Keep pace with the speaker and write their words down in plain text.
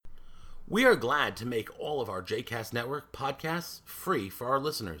We are glad to make all of our JCast Network podcasts free for our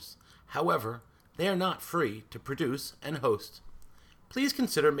listeners. However, they are not free to produce and host. Please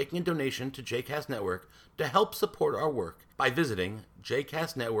consider making a donation to JCast Network to help support our work by visiting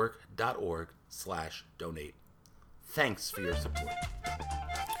jcastnetwork.org/donate. Thanks for your support.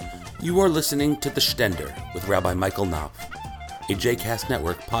 You are listening to The Stender with Rabbi Michael Knopf, a JCast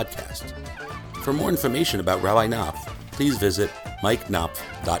Network podcast. For more information about Rabbi Knopf, please visit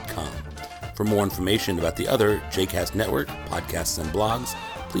mikeknopf.com. For more information about the other JCast Network podcasts and blogs,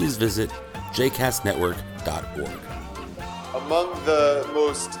 please visit jcastnetwork.org. Among the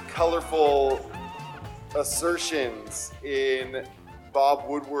most colorful assertions in Bob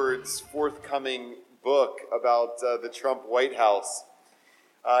Woodward's forthcoming book about the Trump White House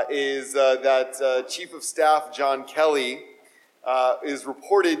is that Chief of Staff John Kelly is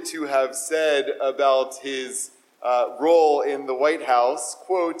reported to have said about his role in the White House,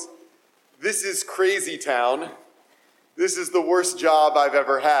 quote, "This is crazy town. This is the worst job I've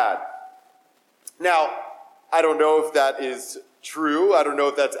ever had." Now, I don't know if that is true. I don't know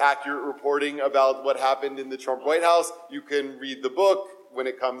if that's accurate reporting about what happened in the Trump White House. You can read the book when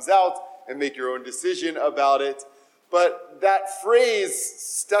it comes out and make your own decision about it. But that phrase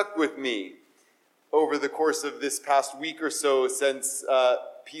stuck with me over the course of this past week or so since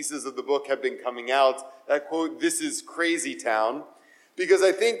pieces of the book have been coming out. That quote, "This is crazy town," because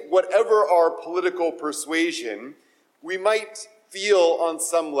I think whatever our political persuasion, we might feel on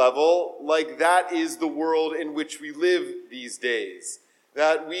some level like that is the world in which we live these days.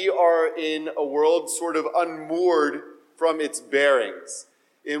 That we are in a world sort of unmoored from its bearings,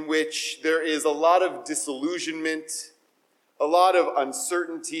 in which there is a lot of disillusionment, a lot of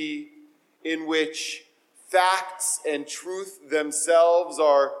uncertainty, in which facts and truth themselves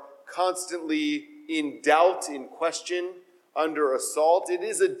are constantly in doubt, in question, under assault. It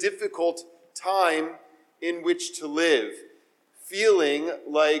is a difficult time in which to live, feeling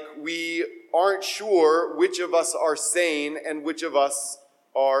like we aren't sure which of us are sane and which of us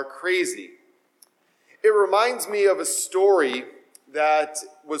are crazy. It reminds me of a story that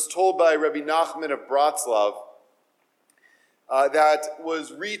was told by Rabbi Nachman of Bratslav that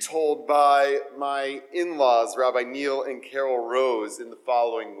was retold by my in-laws, Rabbi Neil and Carol Rose, in the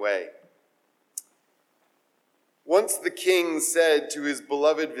following way. Once the king said to his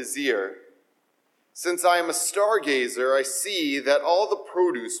beloved vizier, "Since I am a stargazer, I see that all the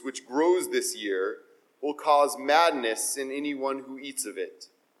produce which grows this year will cause madness in anyone who eats of it.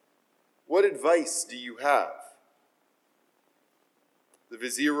 What advice do you have?" The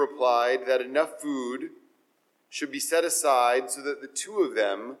vizier replied that enough food should be set aside so that the two of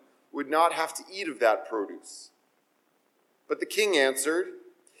them would not have to eat of that produce. But the king answered,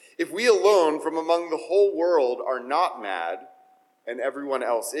 "If we alone from among the whole world are not mad, and everyone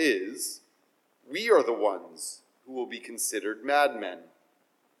else is, we are the ones who will be considered madmen.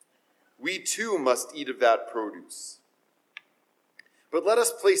 We too must eat of that produce. But let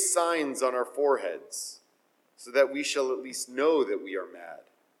us place signs on our foreheads, so that we shall at least know that we are mad.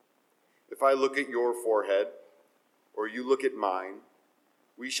 If I look at your forehead, or you look at mine,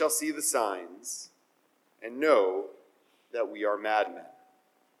 we shall see the signs and know that we are madmen."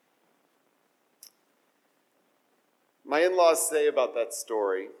 My in-laws say about that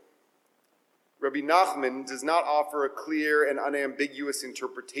story, Rabbi Nachman does not offer a clear and unambiguous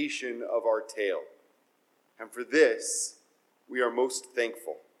interpretation of our tale. And for this, we are most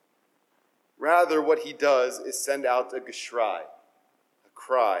thankful. Rather, what he does is send out a geschrei, a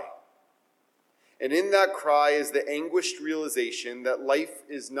cry. And in that cry is the anguished realization that life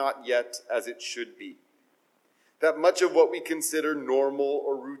is not yet as it should be. That much of what we consider normal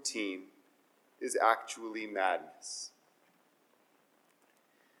or routine is actually madness.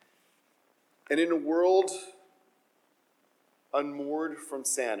 And in a world unmoored from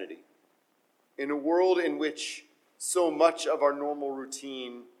sanity, in a world in which so much of our normal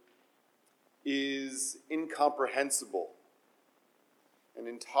routine is incomprehensible and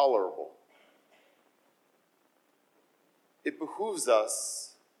intolerable, it behooves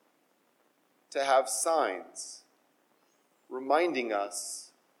us to have signs reminding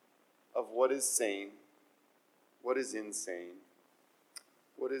us of what is sane, what is insane,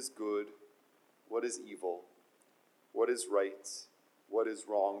 what is good, what is evil, what is right, what is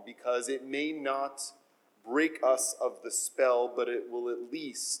wrong, because it may not break us of the spell, but it will at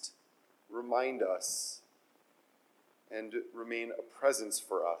least remind us and remain a presence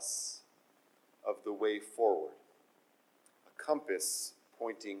for us of the way forward, a compass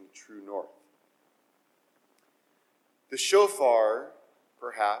pointing true north. The shofar,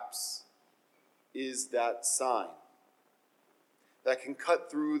 perhaps, is that sign. that can cut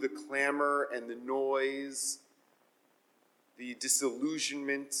through the clamor and the noise, the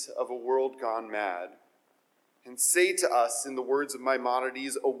disillusionment of a world gone mad, and say to us, in the words of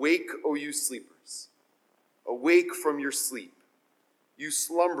Maimonides, "Awake, O you sleepers, awake from your sleep. You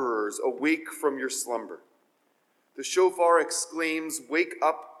slumberers, awake from your slumber." The shofar exclaims, "Wake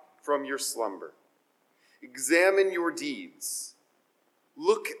up from your slumber. Examine your deeds.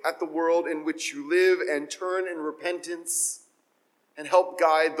 Look at the world in which you live and turn in repentance and help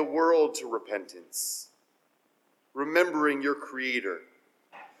guide the world to repentance, remembering your Creator.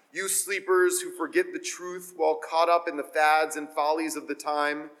 You sleepers who forget the truth while caught up in the fads and follies of the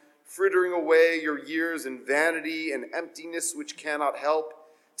time, frittering away your years in vanity and emptiness which cannot help,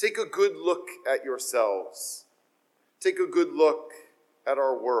 take a good look at yourselves. Take a good look at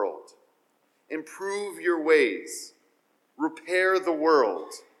our world. Improve your ways. Repair the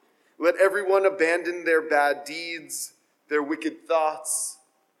world. Let everyone abandon their bad deeds, their wicked thoughts,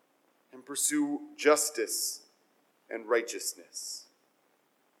 and pursue justice and righteousness."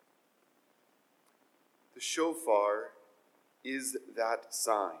 The shofar is that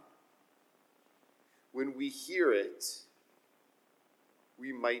sign. When we hear it,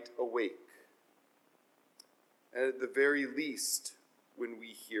 we might awake. And at the very least, when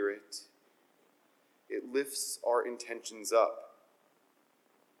we hear it, it lifts our intentions up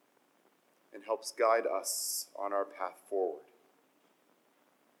and helps guide us on our path forward.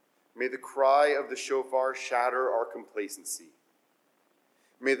 May the cry of the shofar shatter our complacency.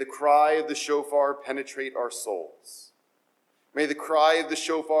 May the cry of the shofar penetrate our souls. May the cry of the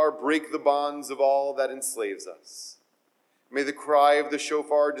shofar break the bonds of all that enslaves us. May the cry of the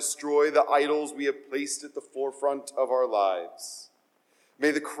shofar destroy the idols we have placed at the forefront of our lives.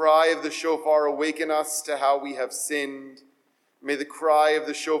 May the cry of the shofar awaken us to how we have sinned. May the cry of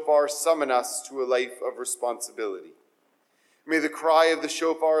the shofar summon us to a life of responsibility. May the cry of the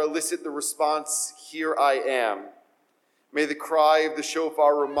shofar elicit the response, "Here I am." May the cry of the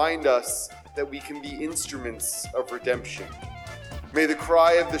shofar remind us that we can be instruments of redemption. May the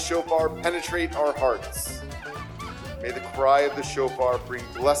cry of the shofar penetrate our hearts. May the cry of the shofar bring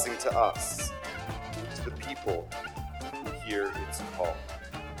blessing to us, to the people who hear its call.